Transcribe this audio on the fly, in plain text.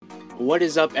What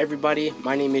is up, everybody?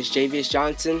 My name is Javius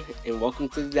Johnson, and welcome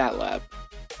to the Dad Lab.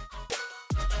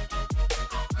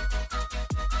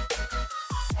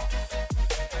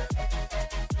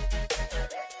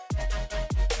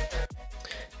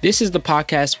 This is the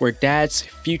podcast where dads,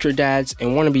 future dads,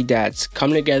 and wannabe dads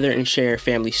come together and share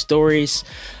family stories,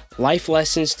 life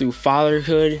lessons through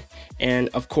fatherhood, and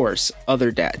of course, other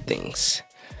dad things.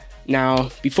 Now,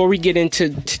 before we get into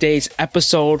today's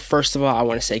episode, first of all, I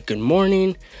want to say good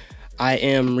morning. I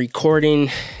am recording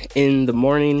in the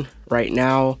morning right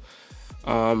now.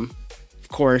 Of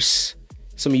course,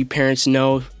 some of you parents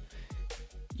know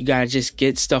you gotta just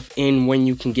get stuff in when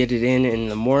you can get it in, and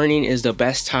the morning is the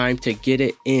best time to get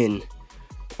it in.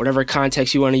 Whatever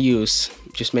context you want to use,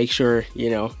 just make sure,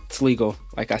 it's legal,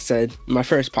 like I said in my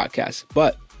first podcast.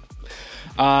 But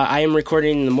I am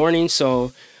recording in the morning,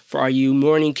 so for all you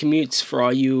morning commutes, for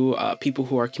all you people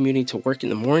who are commuting to work in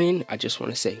the morning, I just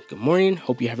want to say good morning.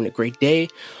 Hope you're having a great day.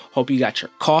 Hope you got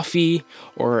your coffee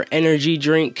or energy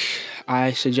drink.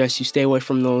 I suggest you stay away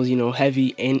from those,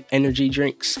 heavy energy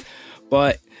drinks.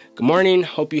 But good morning.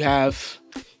 Hope you have,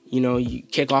 you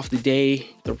kick off the day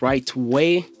the right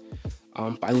way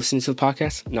by listening to the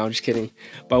podcast. No, I'm just kidding.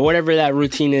 But whatever that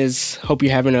routine is, hope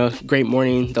you're having a great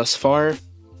morning thus far.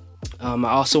 I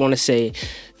also want to say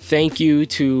thank you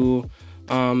to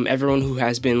everyone who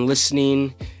has been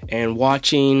listening and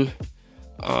watching.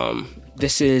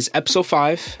 This is episode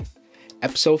 5.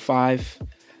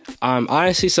 I'm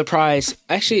honestly surprised.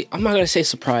 Actually, I'm not going to say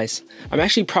surprised. I'm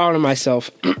actually proud of myself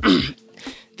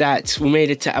that we made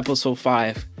it to episode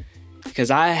 5. Because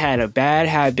I had a bad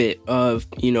habit of,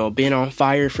 being on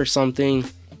fire for something.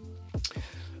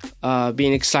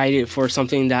 Being excited for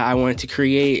something that I wanted to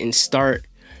create and start.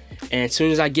 And as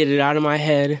soon as I get it out of my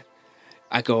head,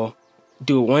 I go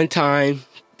do it one time,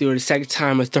 do it a second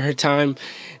time, a third time.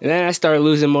 And then I start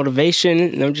losing motivation.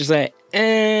 And I'm just like,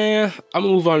 I'll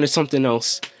move on to something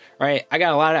else. Right? I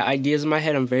got a lot of ideas in my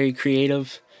head. I'm very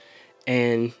creative.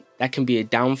 And that can be a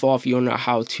downfall if you don't know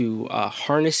how to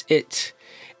harness it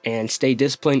and stay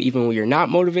disciplined even when you're not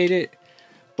motivated.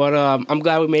 But I'm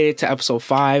glad we made it to episode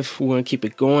 5. We're going to keep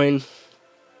it going.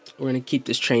 We're going to keep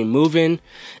this train moving.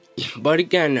 But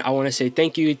again, I want to say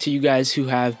thank you to you guys who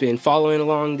have been following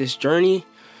along this journey.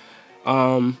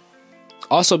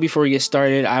 Also, before we get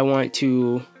started, I want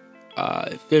to,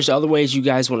 if there's other ways you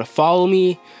guys want to follow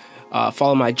me,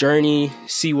 follow my journey,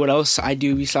 see what else I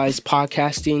do besides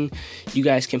podcasting, you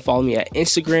guys can follow me at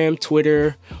Instagram,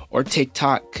 Twitter, or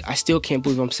TikTok. I still can't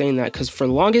believe I'm saying that because for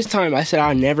the longest time I said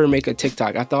I'd never make a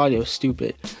TikTok. I thought it was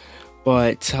stupid.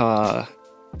 But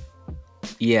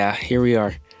yeah, here we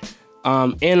are.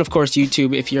 And of course,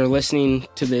 YouTube. If you're listening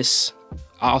to this,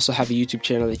 I also have a YouTube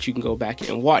channel that you can go back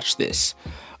and watch this.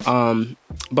 But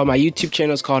my YouTube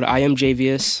channel is called I Am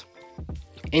Javius.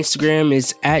 Instagram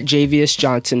is at Javius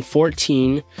Johnson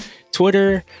 14.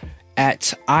 Twitter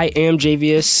at I Am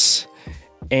Javius.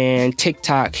 And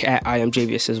TikTok at I Am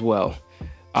Javius as well.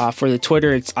 For the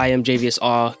Twitter, it's I Am Javius,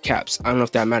 all caps. I don't know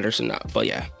if that matters or not, but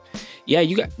yeah. Yeah,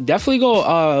 you definitely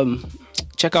go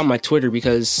check out my Twitter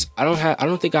because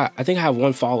I think I have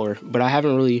one follower, but I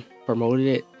haven't really promoted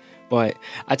it. But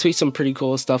I tweet some pretty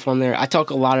cool stuff on there. I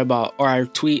tweet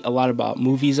a lot about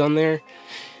movies on there.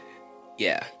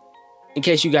 Yeah. In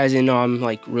case you guys didn't know, I'm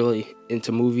like really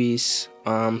into movies.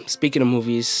 Speaking of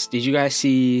movies, did you guys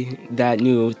see that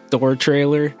new Thor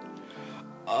trailer?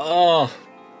 Oh,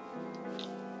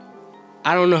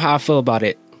 I don't know how I feel about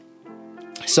it.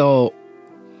 So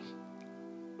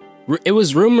it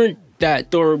was rumored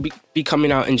that Thor would be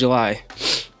coming out in July,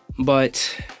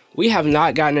 but we have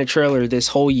not gotten a trailer this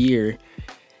whole year,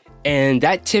 and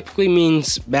that typically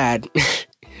means bad.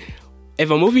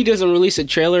 If a movie doesn't release a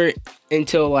trailer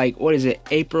until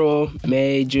April,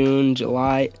 May, June,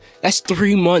 July, that's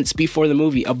 3 months before the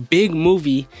movie, a big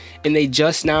movie, and they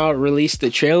just now released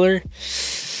the trailer.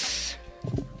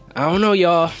 I don't know,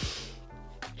 y'all.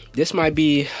 This might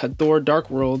be a Thor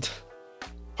Dark World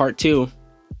Part 2.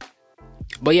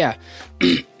 But yeah,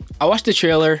 I watched the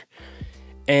trailer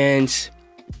and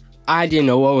I didn't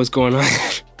know what was going on.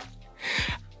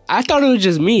 I thought it was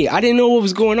just me. I didn't know what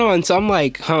was going on. So I'm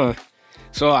like,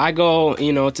 So I go,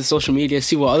 to social media,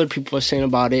 see what other people are saying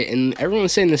about it. And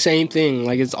everyone's saying the same thing.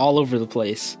 Like, it's all over the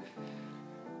place.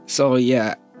 So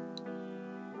yeah.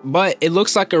 But it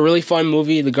looks like a really fun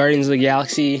movie. The Guardians of the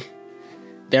Galaxy,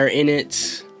 they're in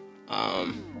it.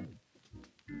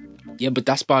 Yeah, but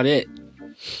that's about it.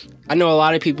 I know a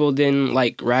lot of people didn't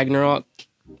like Ragnarok,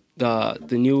 the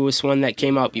newest one that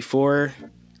came out before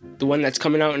the one that's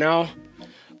coming out now.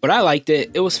 But I liked it.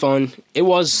 It was fun. It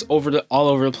was all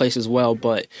over the place as well.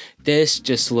 But this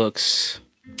just looks...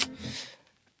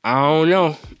 I don't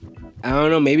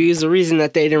know. Maybe it's the reason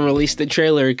that they didn't release the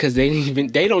trailer, because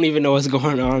they don't even know what's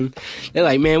going on. They're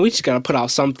like, man, we just gotta put out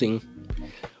something.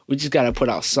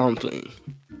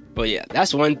 But yeah,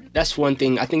 that's one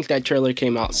thing. I think that trailer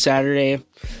came out Saturday.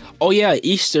 Oh yeah,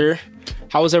 Easter.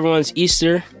 How was everyone's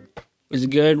Easter? Was it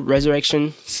good?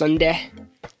 Resurrection Sunday.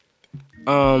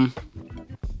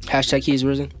 Hashtag he's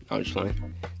risen. I'm just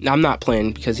playing. No, I'm not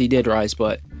playing because he did rise,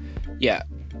 but yeah.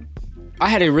 I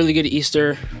had a really good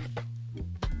Easter.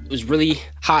 It was really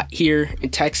hot here in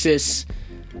Texas.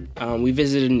 We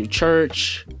visited a new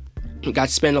church. We got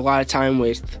to spend a lot of time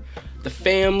with the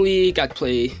family. Got to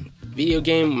play video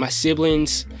game with my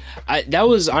siblings. That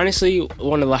was honestly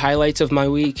one of the highlights of my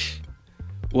week,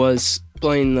 was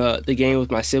playing the game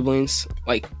with my siblings.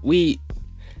 Like,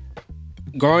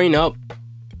 growing up,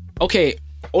 okay,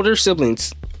 older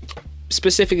siblings,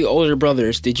 specifically older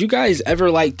brothers, did you guys ever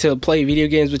like to play video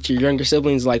games with your younger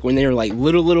siblings, like when they were like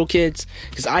little kids?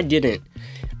 Because I didn't.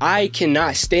 I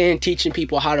cannot stand teaching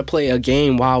people how to play a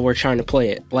game while we're trying to play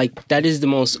it. Like, that is the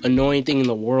most annoying thing in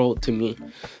the world to me.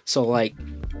 So like,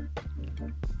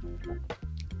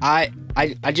 I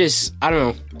don't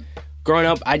know. Growing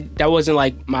up, that wasn't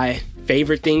like my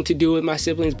favorite thing to do with my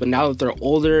siblings, but now that they're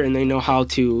older and they know how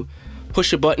to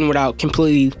push a button without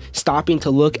completely stopping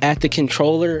to look at the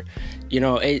controller, you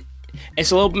know,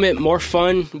 it's a little bit more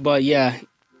fun. But yeah,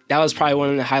 that was probably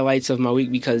one of the highlights of my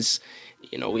week, because,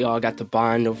 you know, we all got to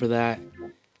bond over that.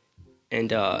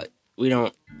 And I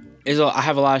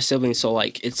have a lot of siblings, so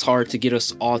like it's hard to get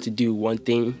us all to do one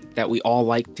thing that we all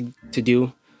like to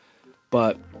do.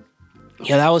 But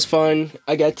yeah, that was fun.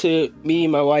 I got to meet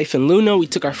my wife and Luna. We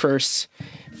took our first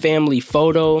family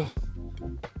photo.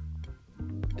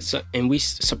 And we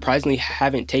surprisingly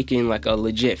haven't taken like a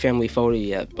legit family photo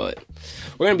yet, but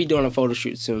we're gonna be doing a photo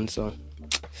shoot soon, so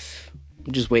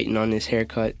I'm just waiting on this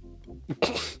haircut.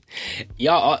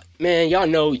 Y'all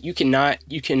know you cannot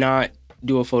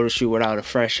do a photo shoot without a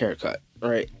fresh haircut,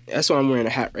 right? That's why I'm wearing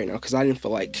a hat right now, because I didn't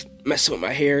feel like messing with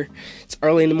my hair. It's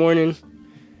early in the morning,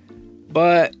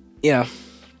 but yeah.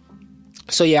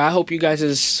 So yeah, I hope you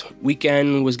guys'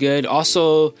 weekend was good.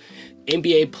 Also,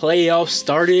 NBA playoffs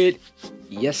started.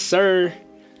 Yes, sir.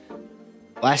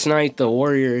 Last night, the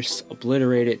Warriors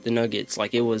obliterated the Nuggets.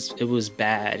 Like, it was bad. It was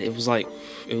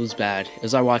bad. It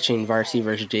was like watching varsity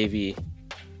versus JV.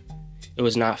 It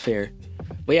was not fair.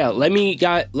 But yeah, let me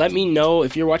know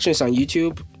if you're watching this on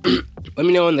YouTube. Let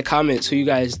me know in the comments who you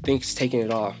guys think is taking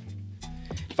it off.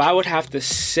 If I would have to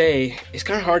say, it's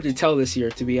kind of hard to tell this year,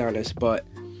 to be honest, but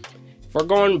if we're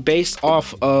going based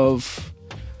off of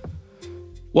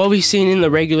what we've seen in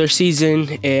the regular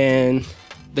season and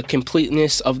the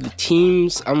completeness of the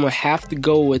teams, I'm gonna have to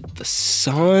go with the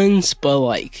Suns. But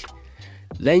like,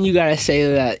 then you gotta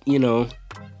say that, you know,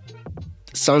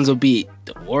 the Suns will beat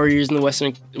the Warriors in the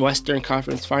Western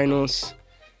Conference Finals.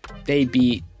 They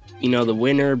beat, you know, the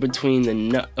winner between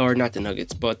not the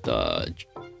Nuggets, but the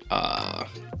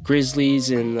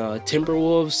Grizzlies and the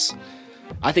Timberwolves.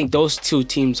 I think those two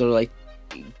teams are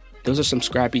those are some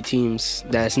scrappy teams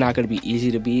that's not going to be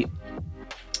easy to beat.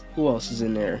 Who else is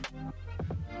in there?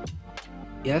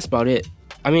 Yeah, that's about it.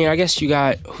 I mean, I guess you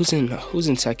got who's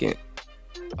in second?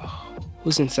 Oh,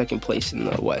 who's in second place in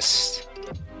the West?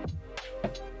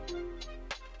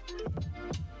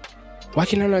 Why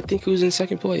can I not think who's in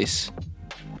second place?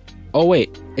 Oh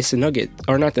wait, it's the Nuggets,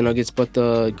 or not the Nuggets, but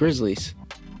the Grizzlies.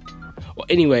 Well,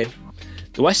 anyway,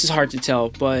 the West is hard to tell,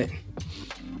 but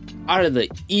out of the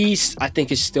East, I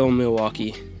think it's still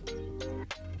Milwaukee.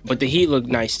 But the Heat look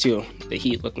nice too.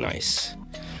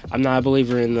 I'm not a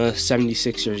believer in the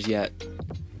 76ers yet,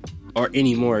 or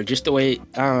anymore. Just the way,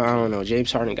 I don't know,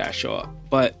 James Harden got to show up.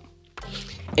 But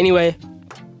anyway,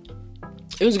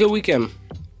 it was a good weekend.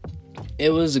 It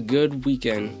was a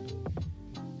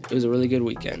really good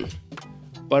weekend.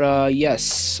 But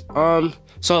yes,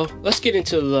 so let's get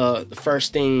into the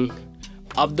first thing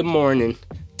of the morning.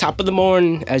 Top of the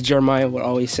morning, as Jeremiah would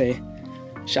always say.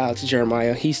 Shout out to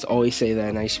Jeremiah. He used to always say that,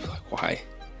 and I used to be like, why?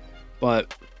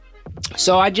 But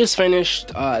so I just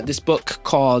finished this book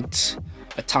called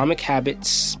Atomic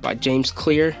Habits by James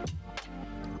Clear,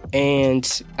 and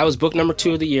that was book number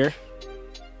 2 of the year.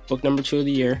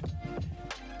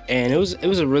 And it was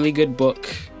a really good book.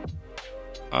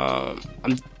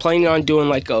 I'm planning on doing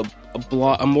like a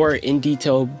blog, a more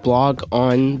in-detail blog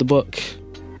on the book.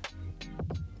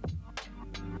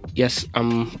 Yes,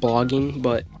 I'm blogging,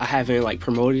 but I haven't like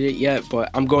promoted it yet, but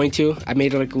I'm going to. I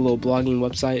made like a little blogging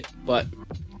website, but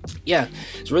yeah,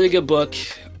 it's a really good book.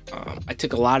 I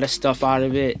took a lot of stuff out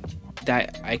of it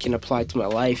that I can apply to my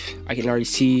life. I can already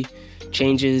see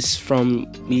changes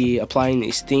from me applying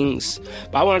these things.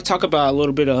 But I want to talk about a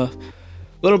little bit of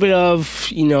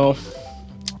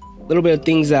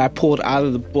things that I pulled out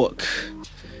of the book.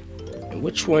 And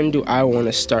which one do I want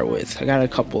to start with? I got a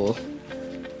couple.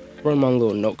 Run my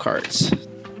little note cards.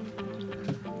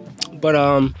 But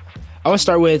I want to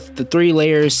start with the 3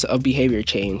 layers of behavior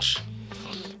change.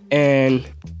 And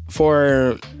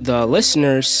for the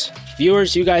listeners,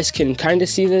 viewers, you guys can kind of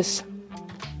see this.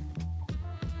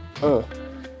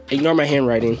 Ignore my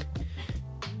handwriting.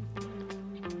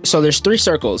 So there's 3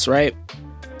 circles, right?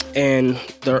 And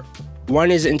one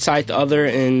is inside the other,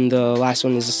 and the last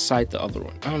one is inside the other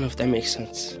one. I don't know if that makes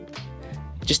sense.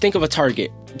 Just think of a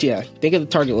target. Yeah, think of the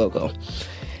Target logo.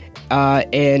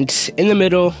 And in the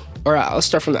middle, or I'll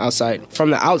start from the outside.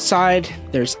 From the outside,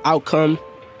 there's outcome.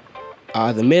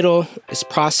 The middle is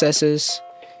processes.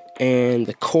 And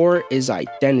the core is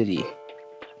identity.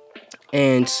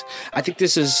 And I think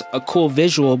this is a cool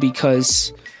visual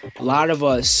because a lot of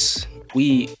us,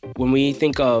 when we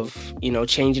think of,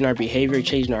 changing our behavior,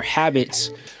 changing our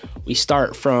habits, we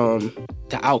start from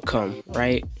the outcome,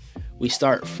 right? We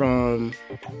start from,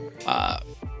 I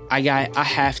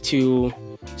have to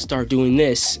start doing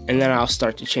this, and then I'll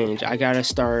start to change. I gotta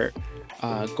start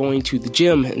going to the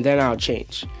gym, and then I'll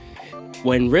change.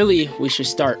 When really, we should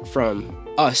start from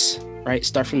us, right?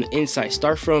 Start from the inside.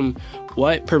 Start from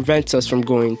what prevents us from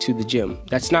going to the gym.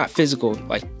 That's not physical,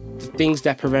 like the things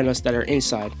that prevent us that are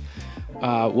inside.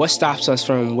 What stops us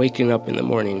from waking up in the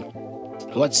morning?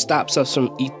 What stops us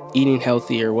from eating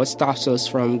healthier? What stops us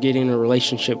from getting a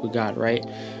relationship with God, right?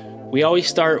 We always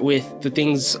start with the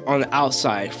things on the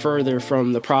outside, further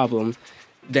from the problem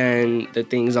than the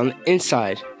things on the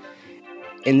inside.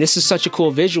 And this is such a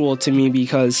cool visual to me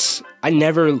because I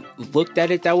never looked at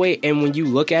it that way. And when you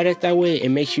look at it that way, it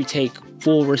makes you take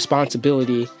full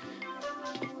responsibility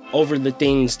over the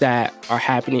things that are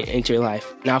happening into your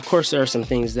life. Now, of course, there are some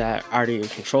things that are out of your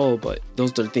control, but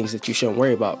those are the things that you shouldn't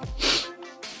worry about.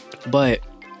 But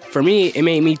for me, it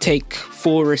made me take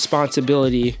full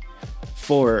responsibility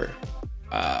for,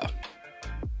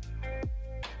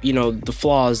 the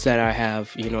flaws that I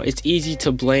have. It's easy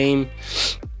to blame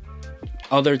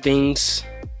other things.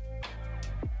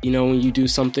 When you do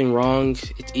something wrong,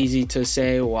 it's easy to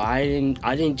say, well, I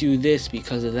didn't do this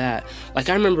because of that. Like,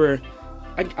 I remember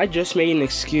I just made an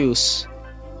excuse.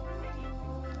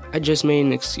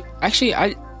 Actually,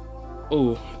 am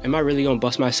I really gonna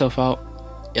bust myself out?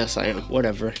 Yes, I am.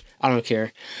 Whatever. I don't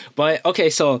care. But, okay,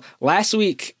 so last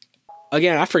week,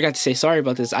 again, I forgot to say sorry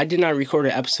about this. I did not record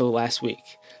an episode last week.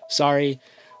 Sorry.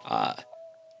 But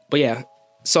yeah,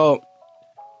 so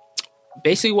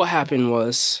basically what happened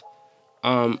was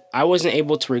I wasn't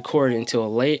able to record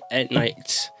until late at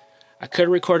night. I could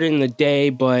record it in the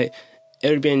day, but it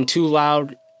would have been too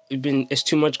loud. It's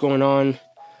too much going on.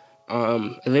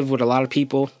 I live with a lot of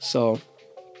people, so.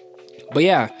 But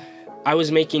yeah, I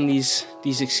was making these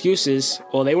excuses.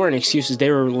 Well, they weren't excuses;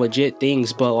 they were legit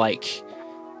things. But like,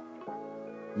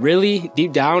 really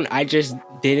deep down, I just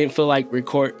didn't feel like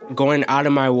going out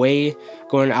of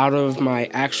my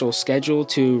actual schedule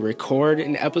to record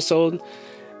an episode.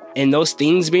 And those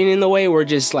things being in the way were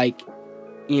just like,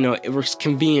 it was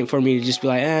convenient for me to just be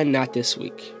like, not this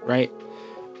week, right?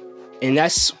 And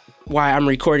that's why I'm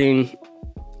recording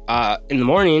in the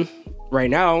morning right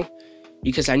now,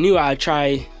 because I knew I'd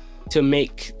try to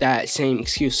make that same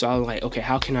excuse. So I was like, okay,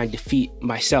 how can I defeat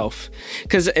myself?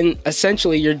 Because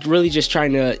essentially you're really just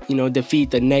trying to,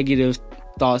 defeat the negative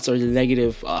thoughts or the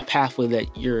negative pathway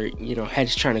that your, head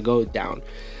is trying to go down.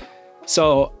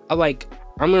 So I'm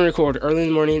going to record early in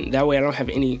the morning. That way I don't have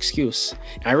any excuse.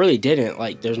 And I really didn't.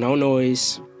 Like, there's no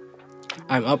noise.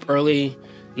 I'm up early.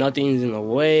 Nothing's in the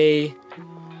way.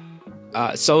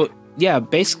 So, yeah,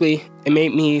 basically, it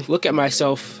made me look at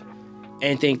myself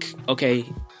and think, okay,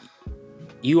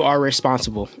 you are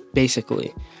responsible,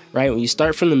 basically, right? When you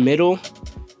start from the middle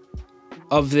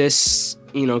of this,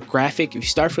 graphic, if you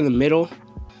start from the middle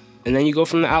and then you go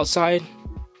from the outside,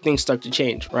 things start to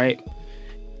change, right?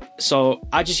 So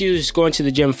I just use going to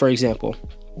the gym, for example.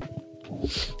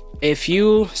 If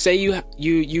you say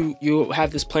you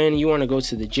have this plan and you want to go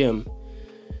to the gym,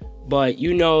 but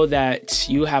you know that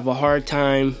you have a hard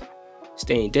time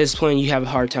staying disciplined, you have a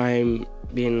hard time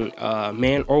being a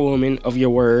man or woman of your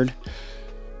word,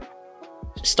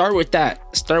 start with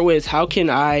that. Start with, how can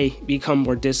I become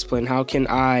more disciplined? How can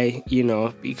I,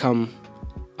 become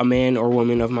a man or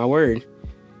woman of my word?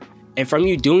 And from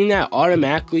you doing that,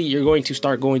 automatically you're going to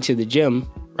start going to the gym,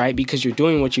 right? Because you're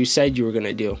doing what you said you were going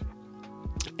to do.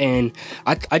 And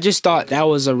I just thought that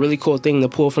was a really cool thing to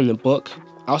pull from the book.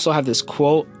 I also have this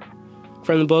quote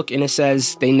from the book, and it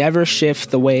says, they never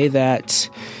shift the way that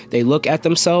they look at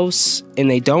themselves, and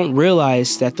they don't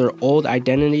realize that their old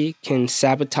identity can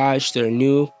sabotage their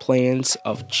new plans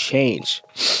of change.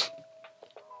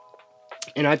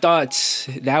 And I thought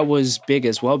that was big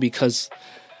as well, because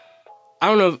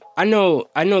I know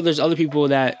there's other people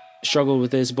that struggle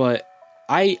with this, but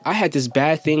I had this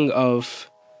bad thing of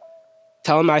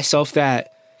telling myself that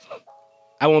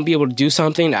I won't be able to do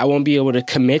something, I won't be able to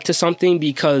commit to something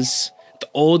because the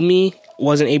old me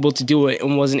wasn't able to do it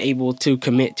and wasn't able to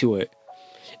commit to it.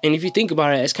 And if you think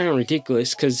about it, it's kind of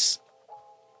ridiculous, because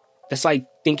that's like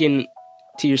thinking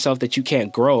to yourself that you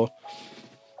can't grow.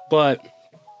 But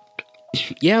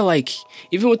yeah, like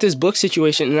even with this book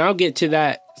situation, and I'll get to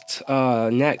that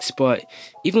next, but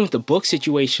even with the book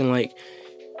situation, like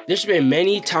there's been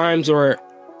many times where,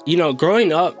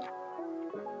 growing up,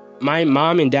 my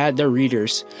mom and dad, they're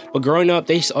readers, but growing up,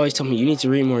 they used to always tell me, you need to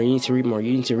read more, you need to read more,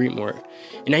 you need to read more.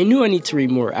 And I knew I need to read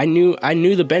more. I knew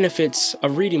the benefits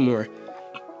of reading more.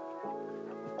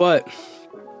 But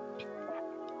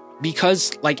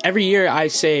because like every year I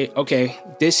say, okay,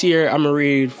 this year I'm gonna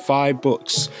read 5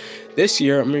 books. This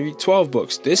year I'm gonna read 12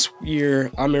 books. This year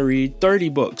I'm gonna read 30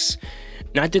 books.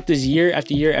 And I did this year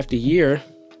after year after year.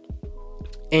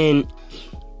 And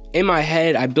in my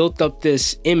head, I built up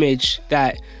this image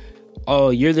that, oh,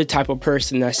 you're the type of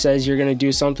person that says you're going to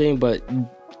do something, but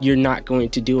you're not going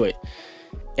to do it.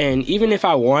 And even if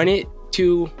I wanted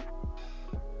to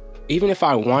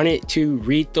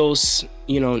read those,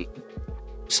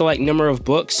 select number of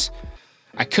books,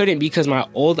 I couldn't, because my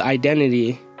old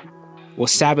identity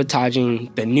was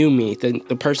sabotaging the new me,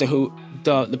 the person who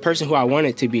I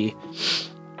wanted to be.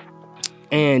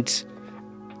 And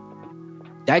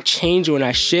that changed when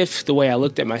I shift the way I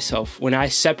looked at myself. When I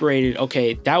separated,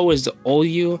 okay, that was the old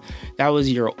you, that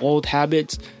was your old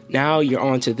habits. Now you're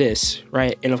on to this,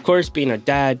 right? And of course, being a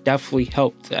dad definitely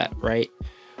helped that, right?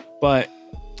 But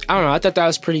I don't know. I thought that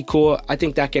was pretty cool. I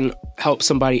think that can help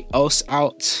somebody else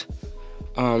out.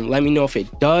 Let me know if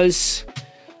it does.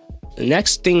 The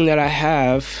next thing that I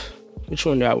have, which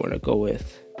one do I want to go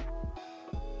with?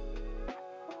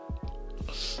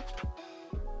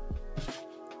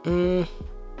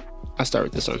 I'll start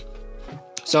with this one.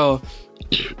 So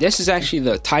this is actually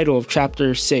the title of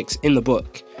chapter 6 in the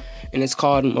book, and it's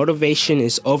called Motivation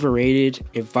is Overrated.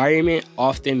 Environment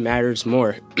Often Matters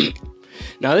More.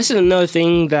 Now, this is another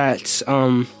thing that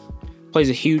plays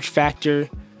a huge factor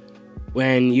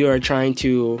when you are trying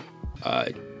to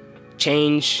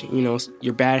change,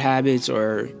 your bad habits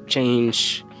or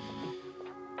change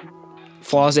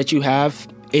flaws that you have,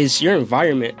 is your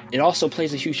environment. It also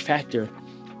plays a huge factor.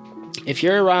 If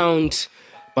you're around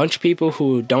a bunch of people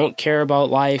who don't care about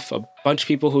life, a bunch of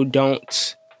people who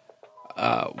don't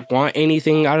want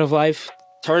anything out of life,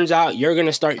 turns out you're going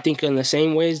to start thinking the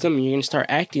same way as them, and you're going to start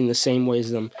acting the same way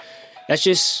as them. That's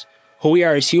just who we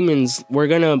are as humans. We're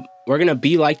going to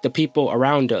be like the people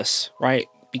around us, right?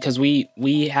 Because we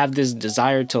have this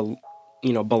desire to,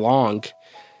 belong.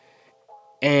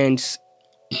 And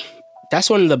that's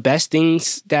one of the best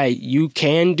things that you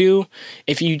can do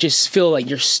if you just feel like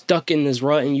you're stuck in this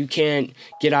rut and you can't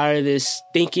get out of this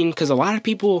thinking. Because a lot of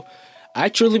people, I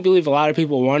truly believe a lot of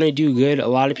people want to do good. A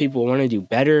lot of people want to do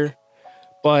better.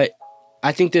 But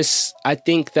I think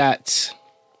that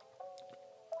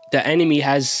the enemy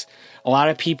has a lot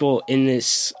of people in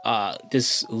this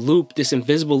loop, this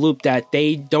invisible loop, that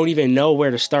they don't even know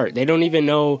where to start. They don't even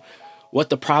know what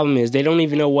the problem is. They don't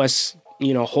even know what's,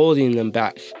 holding them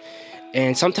back.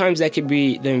 And sometimes that could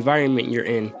be the environment you're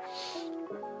in.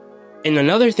 And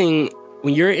another thing,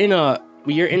 when you're in an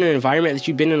environment that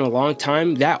you've been in a long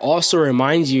time, that also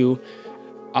reminds you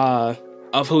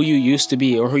of who you used to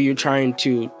be or who you're trying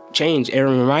to change. It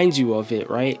reminds you of it,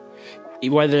 right?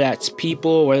 Whether that's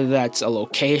people, whether that's a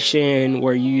location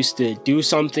where you used to do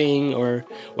something, or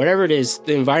whatever it is,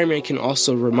 the environment can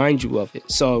also remind you of it.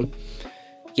 So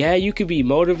yeah, you could be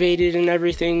motivated and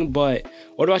everything, but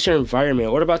what about your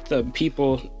environment? What about the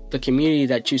people, the community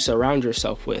that you surround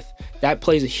yourself with? That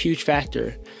plays a huge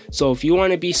factor. So if you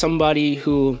want to be somebody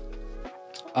who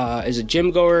is a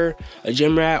gym goer, a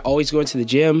gym rat, always going to the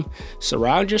gym,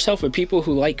 surround yourself with people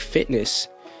who like fitness.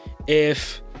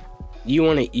 If you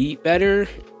want to eat better,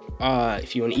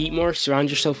 if you want to eat more, surround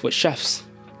yourself with chefs.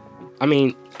 I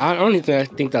mean, I don't even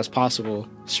think that's possible.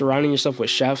 Surrounding yourself with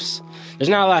chefs. There's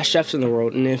not a lot of chefs in the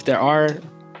world, and if there are,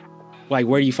 like,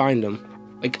 where do you find them?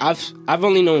 Like, I've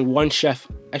only known one chef,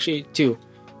 actually 2.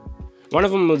 One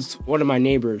of them was one of my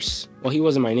neighbors. Well, he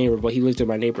wasn't my neighbor, but he lived in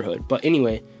my nneighborhood. But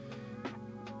anyway,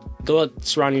 go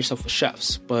surround yourself with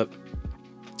chefs. But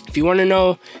If you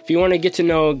want to get to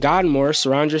know God more,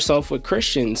 surround yourself with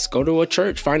Christians. Go to a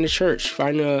church, find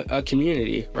a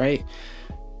community, right?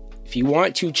 If you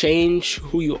want to change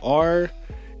who you are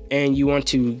and you want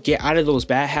to get out of those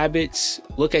bad habits,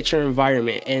 look at your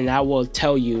environment, and that will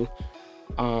tell you,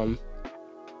 a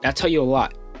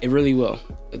lot. It really will.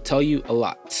 It'll tell you a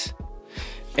lot.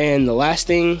 And the last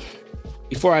thing,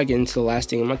 before I get into the last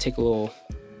thing, I'm going to take a little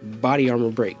body armor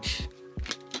break.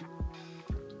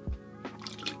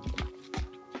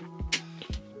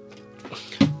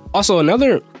 Also,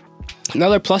 another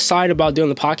plus side about doing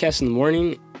the podcast in the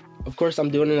morning, of course, I'm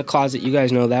doing it in the closet. You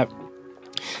guys know that.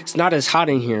 It's not as hot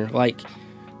in here. Like,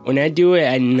 when I do it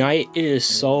at night, it is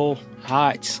so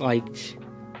hot. Like,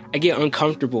 I get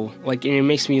uncomfortable. Like, and it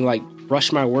makes me, like,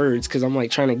 rush my words because I'm,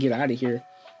 like, trying to get out of here.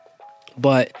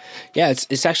 But, yeah,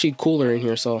 it's actually cooler in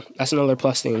here, so that's another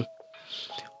plus thing.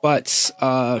 But,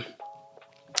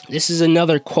 this is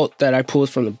another quote that I pulled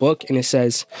from the book, and it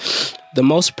says, "The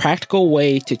most practical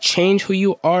way to change who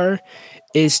you are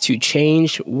is to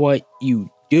change what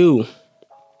you do.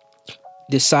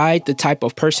 Decide the type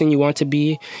of person you want to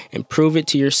be and prove it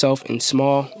to yourself in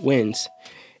small wins."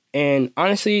 And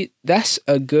honestly, that's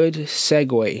a good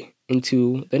segue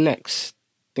into the next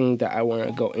thing that I want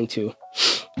to go into.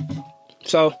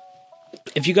 So,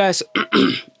 if you guys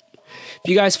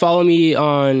follow me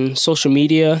on social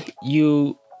media,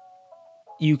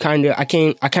 I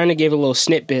kind of gave a little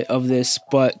snippet of this,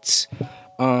 but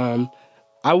I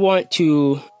want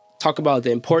to talk about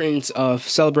the importance of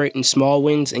celebrating small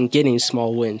wins and getting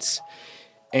small wins.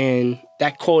 And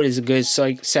that quote is a good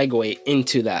segue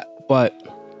into that. But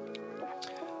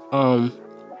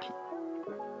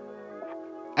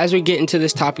as we get into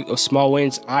this topic of small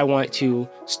wins, I want to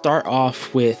start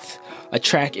off with a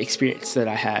track experience that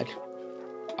I had.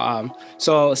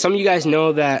 So some of you guys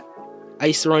know that I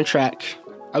used to run track.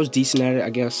 I was decent at it, I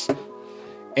guess.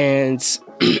 And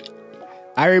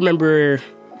I remember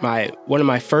one of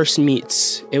my first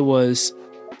meets.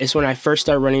 It's when I first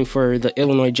started running for the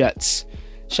Illinois Jets.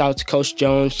 Shout out to Coach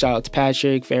Jones. Shout out to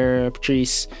Patrick, Farrah,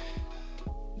 Patrice.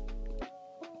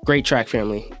 Great track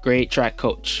family. Great track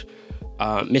coach.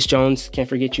 Miss Jones, can't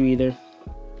forget you either.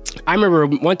 I remember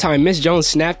one time Miss Jones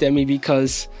snapped at me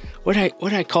because what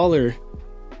did I call her?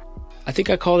 I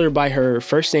think I called her by her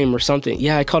first name or something.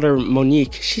 Yeah, I called her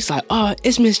Monique. She's like, "Oh,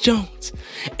 it's Miss Jones."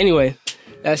 Anyway,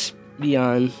 that's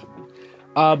beyond.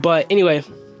 But anyway,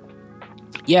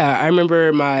 yeah, I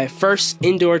remember my first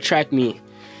indoor track meet,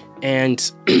 and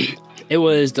it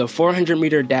was the 400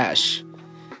 meter dash.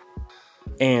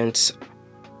 And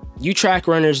you track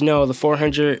runners know the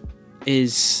 400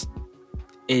 is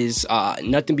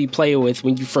nothing to be played with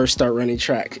when you first start running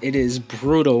track. It is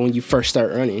brutal when you first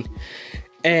start running.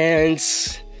 And,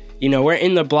 we're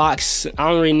in the blocks. I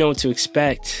don't really know what to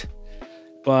expect.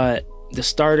 But the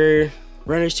starter,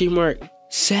 runners teamwork,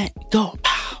 set, go,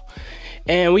 pow.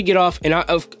 And we get off, and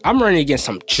I'm running against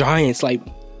some giants. Like,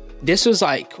 this was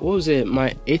like, what was it,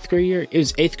 my 8th grade year? It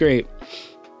was 8th grade.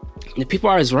 And the people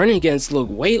I was running against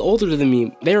looked way older than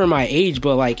me. They were my age,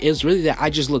 but, like, it was really that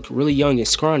I just looked really young and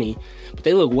scrawny. But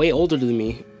they look way older than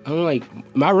me. I'm like,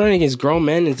 am I running against grown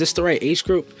men? Is this the right age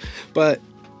group? But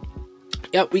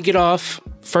yep, we get off.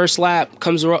 First lap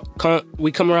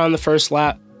we come around the first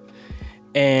lap,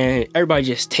 and everybody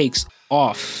just takes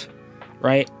off,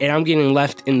 right? And I'm getting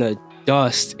left in the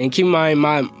dust. And keep in mind,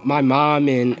 my mom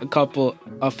and a couple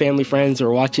of family friends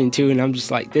are watching too, and I'm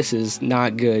just like, this is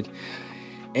not good.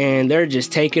 And they're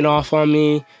just taking off on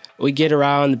me. We get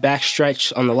around the back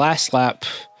stretch on the last lap,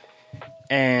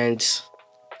 and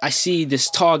I see this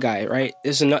tall guy, right?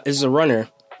 This is a runner.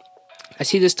 I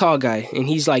see this tall guy, and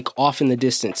he's like off in the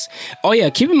distance. Oh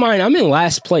yeah, keep in mind, I'm in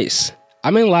last place.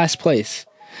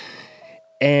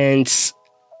 And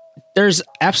there's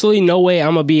absolutely no way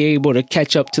I'm going to be able to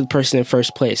catch up to the person in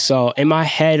first place. So in my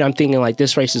head, I'm thinking like,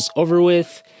 this race is over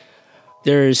with.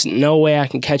 There's no way I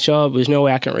can catch up. There's no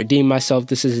way I can redeem myself.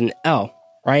 This is an L,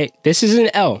 right? This is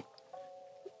an L.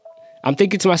 I'm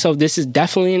thinking to myself, this is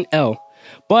definitely an L.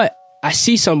 But I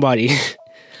see somebody.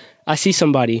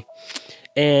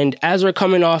 And as we're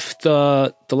coming off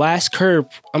the last curb,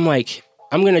 I'm like,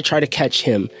 I'm going to try to catch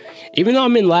him. Even though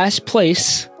I'm in last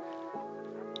place,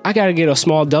 I got to get a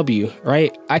small W,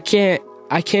 right? I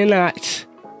cannot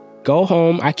go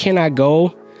home. I cannot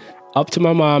go up to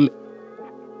my mom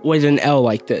with an L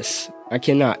like this. I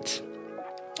cannot.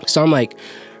 So I'm like,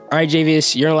 all right,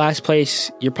 Javius, you're in last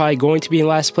place. You're probably going to be in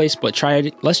last place, but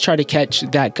let's try to catch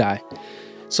that guy.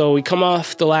 So we come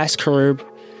off the last curb,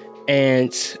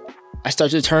 and I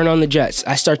start to turn on the jets.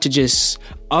 I start to just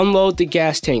unload the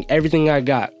gas tank, everything I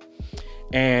got.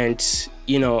 And,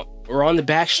 we're on the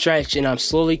back stretch, and I'm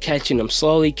slowly catching him,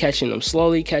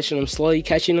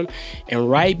 and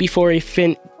right before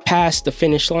he passed the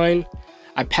finish line,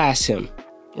 I pass him,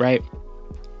 right?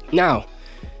 Now,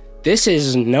 this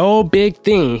is no big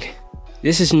thing.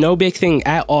 This is no big thing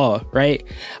at all, right?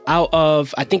 Out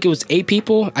of, I think it was 8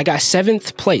 people, I got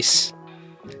 7th place.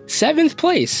 7th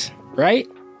place, right?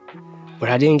 But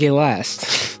I didn't get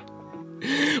last.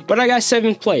 But I got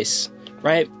 7th place,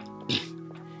 right?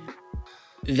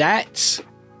 That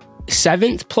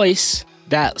 7th place,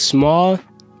 that small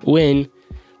win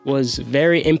was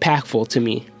very impactful to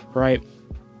me, right?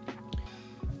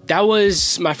 That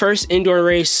was my first indoor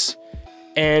race.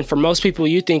 And for most people,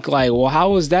 you think like, well,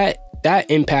 how was that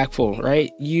impactful,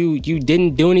 right? You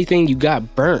didn't do anything. You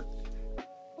got burnt.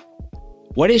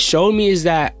 What it showed me is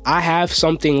that I have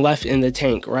something left in the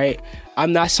tank, right?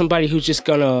 I'm not somebody who's just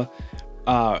gonna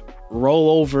roll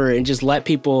over and just let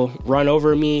people run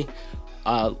over me.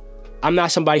 I'm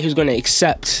not somebody who's gonna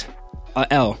accept a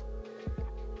L.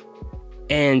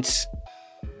 And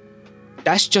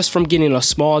that's just from getting a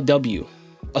small W.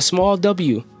 A small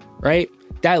W, right?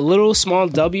 That little small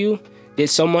W did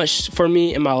so much for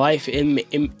me in my life.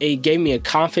 It gave me a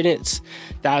confidence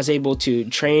that I was able to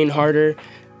train harder.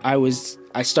 I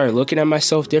started looking at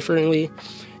myself differently.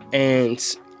 And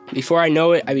before I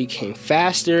know it, I became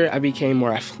faster. I became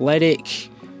more athletic.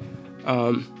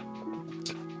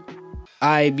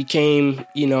 I became,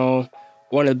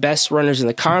 one of the best runners in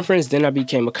the conference. Then I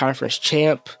became a conference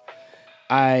champ.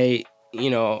 I,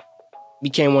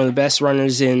 became one of the best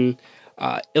runners in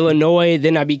Illinois.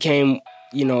 Then I became,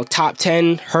 top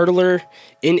 10 hurdler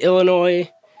in Illinois.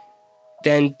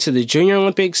 Then to the Junior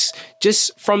Olympics,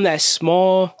 just from that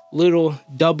small little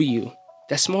W.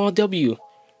 That small W,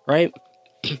 right?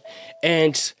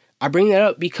 And I bring that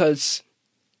up because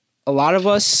a lot of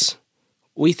us,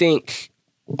 we think,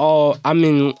 oh, I'm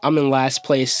in last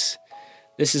place.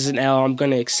 This is an L. I'm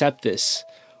going to accept this.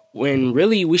 When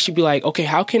really we should be like, okay,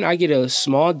 how can I get a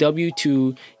small W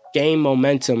to gain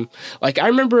momentum? Like I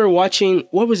remember watching,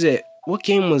 what was it? What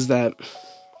game was that?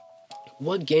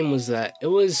 It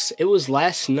was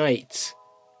last night.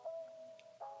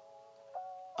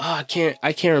 I can't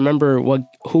remember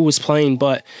who was playing,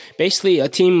 but basically a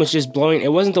team was just blowing.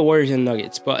 It wasn't the Warriors and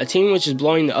Nuggets, but a team was just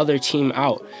blowing the other team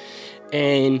out.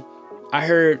 And I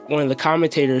heard one of the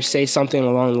commentators say something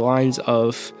along the lines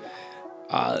of,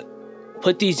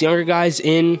 put these younger guys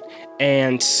in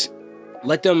and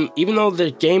let them, even though the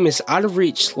game is out of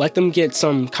reach, let them get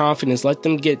some confidence. Let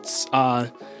them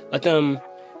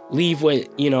leave with,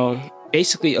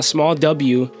 basically a small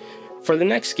W for the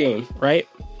next game, right?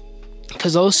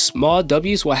 Because those small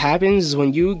W's, what happens is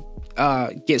when you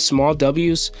get small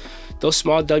W's, those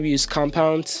small W's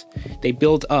compounds, they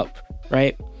build up,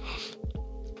 right?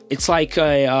 It's like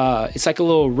a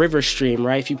little river stream,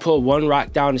 right? If you put one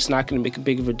rock down, it's not going to make a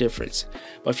big of a difference.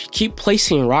 But if you keep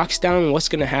placing rocks down, what's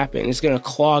going to happen? It's going to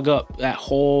clog up that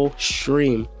whole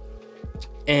stream.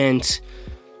 And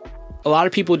a lot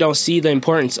of people don't see the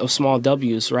importance of small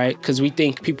W's, right? Because we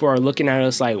think people are looking at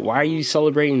us like, why are you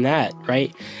celebrating that,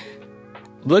 right?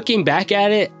 Looking back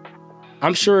at it,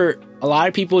 I'm sure a lot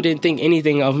of people didn't think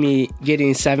anything of me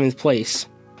getting 7th place,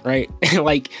 right?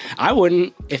 Like, I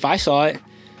wouldn't if I saw it.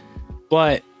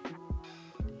 But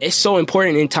it's so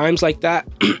important in times like that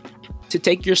to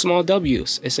take your small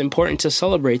W's. It's important to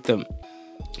celebrate them.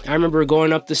 I remember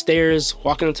going up the stairs,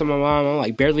 walking up to my mom, I'm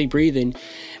like barely breathing.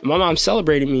 And my mom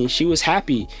celebrated me. She was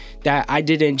happy that I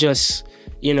didn't just,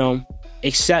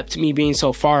 accept me being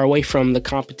so far away from the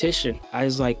competition. I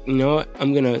was like, you know what?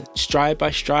 I'm going to stride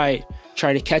by stride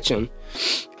try to catch him.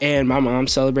 And my mom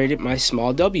celebrated my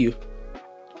small W.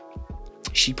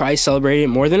 She probably celebrated it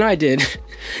more than I did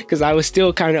because I was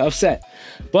still kind of upset.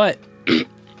 But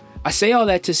I say all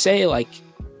that to say, like,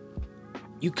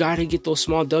 you got to get those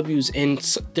small W's. And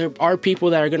there are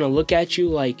people that are going to look at you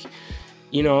like,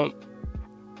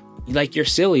 like you're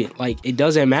silly. Like, it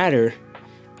doesn't matter.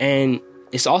 And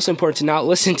it's also important to not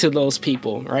listen to those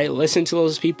people, right? Listen to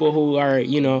those people who are,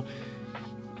 you know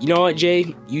what,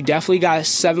 Jay? You definitely got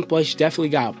 7th place. You definitely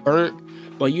got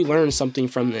burnt. But you learned something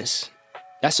from this.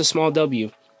 That's a small W.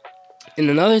 And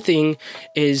another thing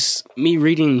is me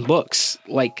reading books.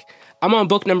 Like, I'm on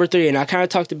book number 3, and I kind of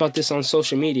talked about this on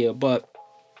social media, but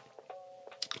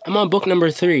I'm on book number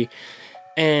 3,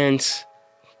 and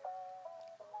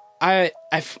I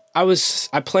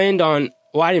planned on,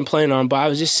 well, I didn't plan on, but I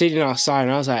was just sitting outside,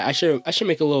 and I was like, I should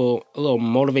make a little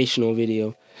motivational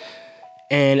video.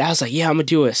 And I was like, yeah, I'm gonna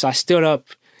do it. So I stood up,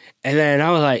 and then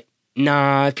I was like,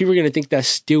 nah, people are going to think that's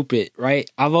stupid,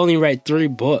 right? I've only read 3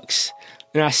 books.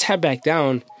 And I sat back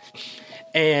down,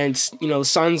 And, the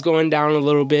sun's going down a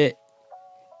little bit.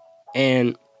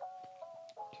 And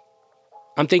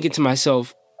I'm thinking to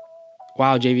myself,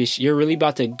 wow, Javius, you're really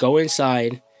about to go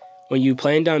inside when you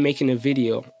planned on making a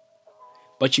video.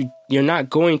 But you're not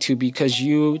going to, because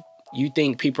you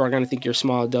think people are going to think your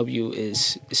small W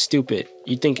is stupid.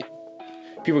 You think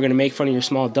people are going to make fun of your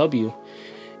small W.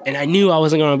 And I knew I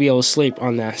wasn't going to be able to sleep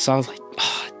on that. So I was like,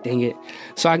 dang it.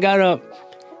 So I got up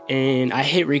and I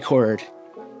hit record.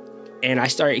 And I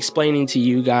started explaining to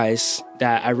you guys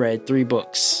that I read 3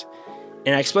 books.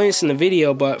 And I explained this in the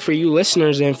video, but for you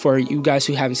listeners and for you guys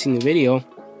who haven't seen the video,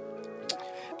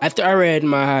 after I read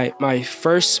my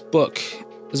first book,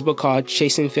 this book called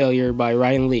Chasing Failure by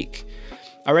Ryan Leake.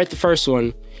 I read the first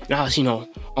one, and I was, on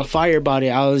fire about it.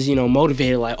 I was,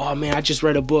 motivated, like, oh man, I just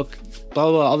read a book, blah,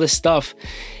 blah, blah, all this stuff.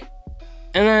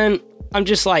 And then I'm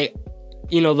just like,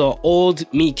 the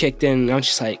old me kicked in, and I'm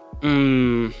just like,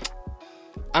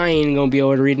 I ain't gonna be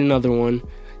able to read another one.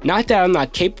 Not that I'm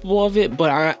not capable of it, but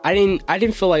I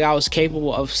didn't feel like I was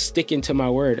capable of sticking to my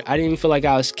word. I didn't feel like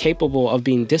I was capable of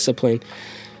being disciplined.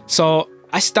 So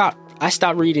I stopped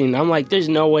reading. I'm like, there's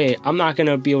no way I'm not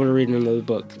gonna be able to read another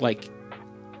book. Like,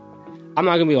 I'm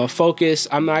not gonna be able to focus.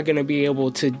 I'm not gonna be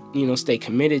able to, stay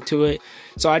committed to it.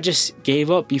 So I just gave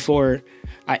up before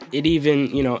it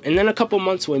even, and then a couple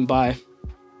months went by.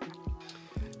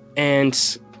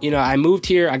 And, I moved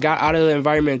here. I got out of the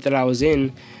environment that I was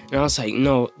in. And I was like,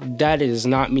 no, that is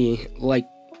not me. Like,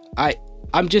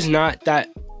 I'm just not that.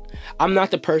 I'm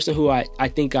not the person who I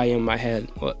think I am in my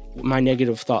head. My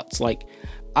negative thoughts. Like,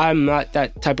 I'm not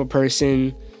that type of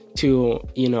person to,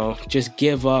 just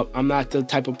give up. I'm not the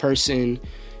type of person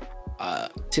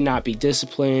to not be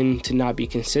disciplined, to not be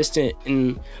consistent.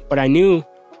 But I knew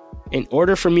in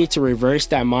order for me to reverse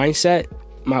that mindset,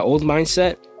 my old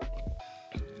mindset,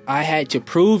 I had to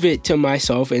prove it to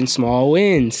myself in small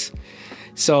wins.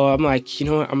 So I'm like, I'm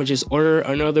going to just order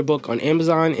another book on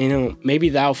Amazon, and maybe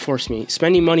that'll force me.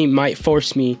 Spending money might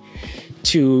force me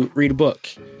to read a book.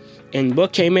 And the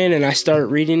book came in, and I started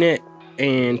reading it,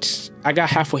 and I got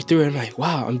halfway through, and I'm like,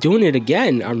 wow, I'm doing it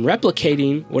again. I'm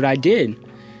replicating what I did.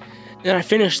 Then I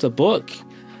finished the book.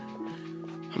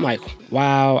 I'm like,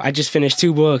 wow, I just finished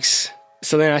 2 books.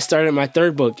 So then I started my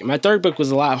third book. My third book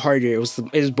was a lot harder. It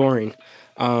was boring.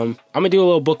 I'm going to do a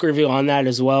little book review on that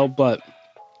as well, but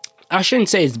I shouldn't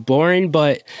say it's boring,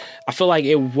 but I feel like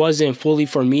it wasn't fully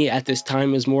for me at this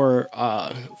time. It's more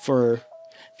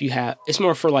it's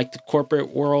more for like the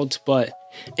corporate world. But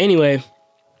anyway,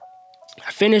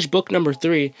 I finished book number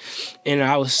 3, and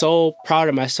I was so proud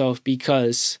of myself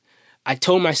because I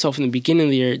told myself in the beginning of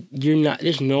the year,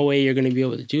 there's no way you're going to be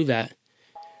able to do that.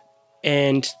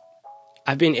 And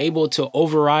I've been able to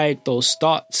override those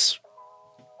thoughts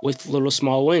with little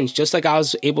small wins, just like I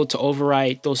was able to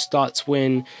override those thoughts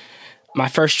when my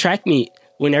first track meet,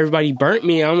 when everybody burnt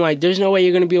me. I'm like, there's no way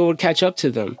you're going to be able to catch up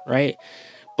to them, right?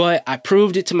 But I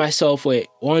proved it to myself with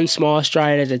one small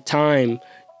stride at a time.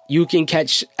 You can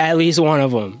catch at least one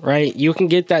of them, right? You can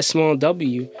get that small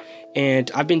W.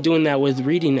 And I've been doing that with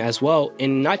reading as well.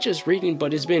 And not just reading,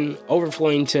 but it's been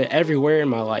overflowing to everywhere in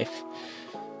my life.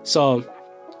 So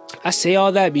I say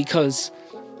all that because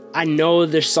I know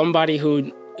there's somebody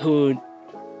who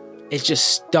is just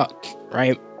stuck,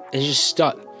 right? It's just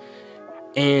stuck.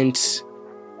 And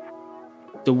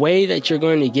the way that you're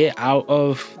going to get out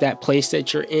of that place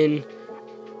that you're in,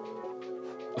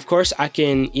 of course, I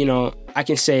can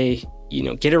say,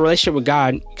 get a relationship with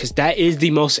God, because that is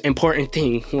the most important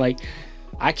thing. Like,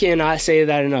 I cannot say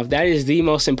that enough. That is the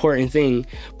most important thing.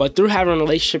 But through having a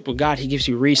relationship with God, He gives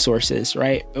you resources,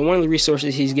 right? And one of the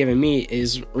resources He's given me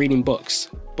is reading books.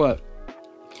 But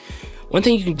one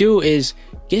thing you can do is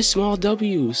get small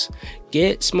W's.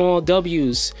 Get small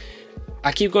W's.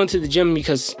 I keep going to the gym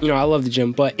because, I love the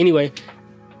gym. But anyway,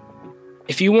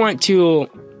 if you want to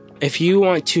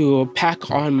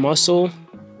pack on muscle,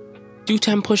 do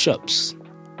 10 push-ups,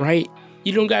 right?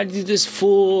 You don't got to do this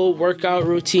full workout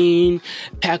routine,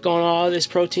 pack on all this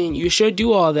protein. You should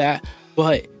do all that,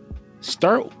 but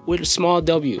start with a small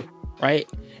W, right?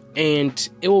 And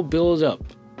it will build up.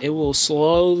 It will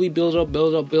slowly build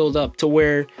up to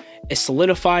where it's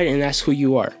solidified, and that's who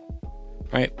you are,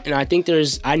 right? And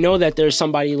I know that there's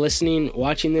somebody listening,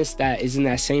 watching this, that is in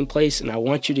that same place, and I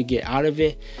want you to get out of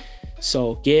it.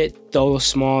 So get those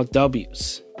small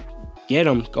W's. Get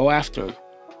them. Go after them.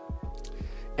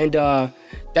 And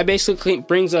that basically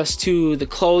brings us to the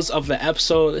close of the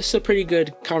episode. This is a pretty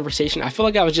good conversation. I feel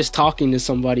like I was just talking to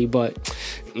somebody, but,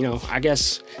 I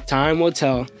guess time will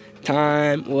tell.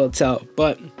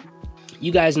 But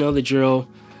you guys know the drill.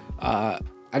 I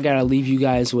got to leave you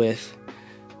guys with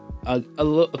a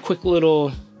quick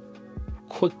little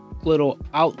little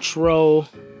outro,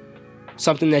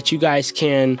 something that you guys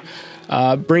can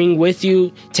bring with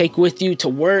you, take with you to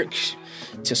work,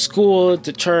 to school,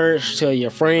 to church, to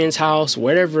your friend's house,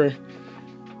 whatever.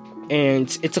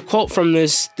 And it's a quote from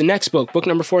the next book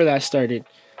number 4 that I started,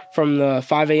 from the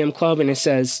 5 a.m. Club, and it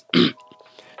says,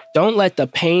 "Don't let the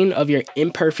pain of your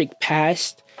imperfect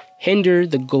past hinder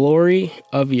the glory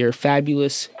of your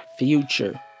fabulous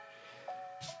future."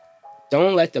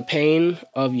 Don't let the pain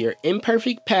of your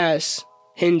imperfect past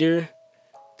hinder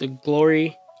the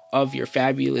glory of your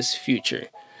fabulous future.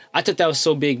 I thought that was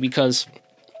so big because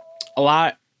a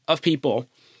lot of people,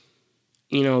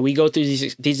 we go through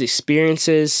these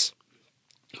experiences.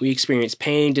 We experience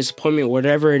pain, disappointment,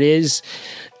 whatever it is,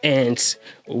 and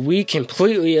we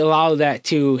completely allow that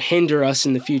to hinder us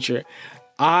in the future.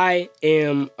 I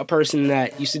am a person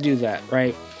that used to do that,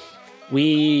 right?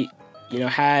 We,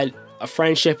 had a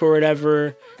friendship or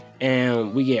whatever,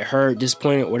 and we get hurt,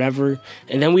 disappointed, whatever,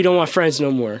 and then we don't want friends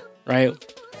no more, right?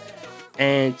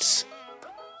 And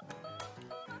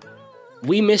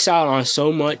we miss out on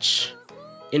so much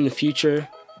in the future,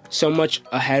 so much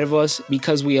ahead of us,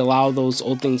 because we allow those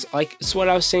old things. Like, it's what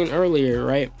I was saying earlier,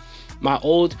 right? My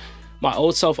old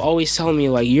self always telling me,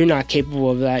 like, you're not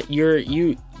capable of that.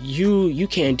 You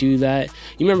can't do that.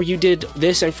 You remember you did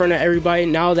this in front of everybody.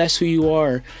 Now that's who you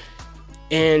are.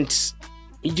 And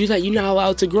you do that, you're not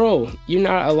allowed to grow. You're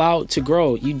not allowed to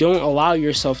grow. You don't allow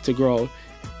yourself to grow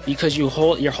because you're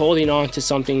holding on to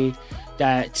something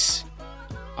that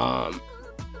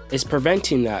is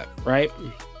preventing that, right?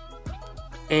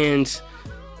 And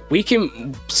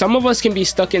some of us can be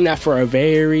stuck in that for a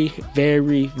very,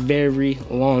 very, very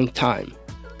long time,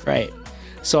 right?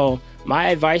 So my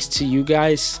advice to you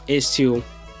guys is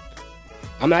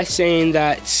I'm not saying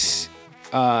that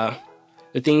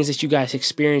the things that you guys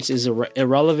experience is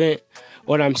irrelevant.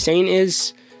 What I'm saying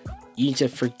is you need to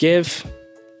forgive,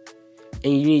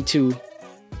 and you need to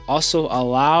also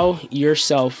allow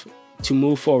yourself to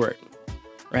move forward,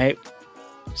 right?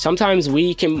 Sometimes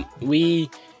we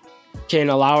can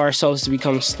allow ourselves to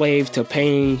become slave to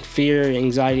pain, fear,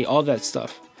 anxiety, all that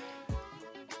stuff.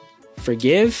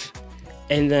 Forgive,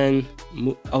 and then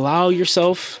allow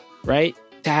yourself, right,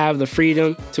 to have the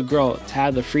freedom to grow, to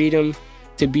have the freedom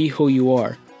to be who you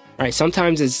are, right?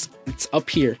 Sometimes it's up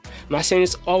here. I'm not saying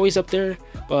it's always up there,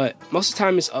 but most of the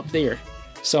time it's up there.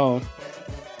 So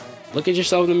look at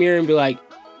yourself in the mirror and be like,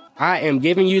 I am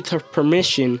giving you the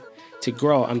permission to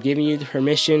grow. I'm giving you the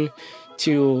permission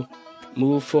to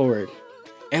move forward,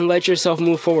 and let yourself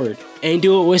move forward, and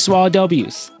do it with small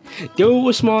W's. Do it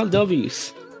with small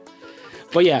W's.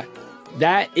 But yeah,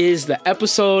 that is the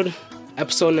episode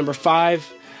number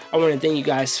 5. I want to thank you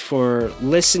guys for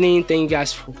listening. Thank you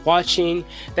guys for watching.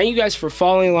 Thank you guys for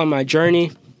following along my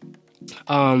journey.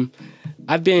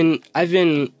 I've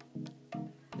been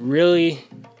really,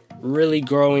 really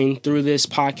growing through this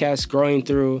podcast, growing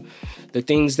through the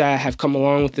things that have come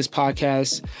along with this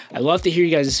podcast. I love to hear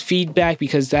you guys' feedback,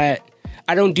 because I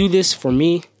don't do this for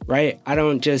me, right? I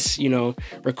don't just,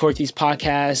 record these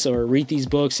podcasts or read these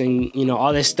books and,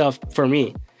 all this stuff for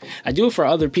me. I do it for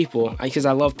other people because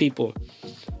I love people.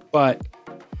 But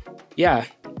yeah,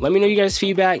 let me know you guys'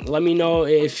 feedback. Let me know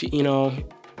if,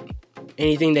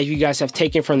 anything that you guys have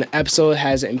taken from the episode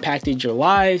has impacted your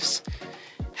lives.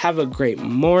 Have a great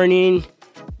morning.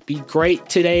 Be great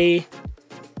today.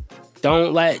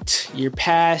 Don't let your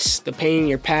past, the pain in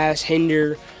your past,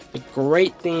 hinder the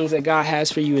great things that God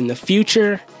has for you in the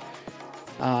future.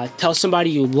 Tell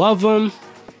somebody you love them.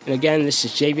 And again, this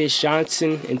is Javius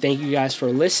Johnson, and thank you guys for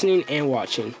listening and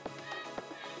watching.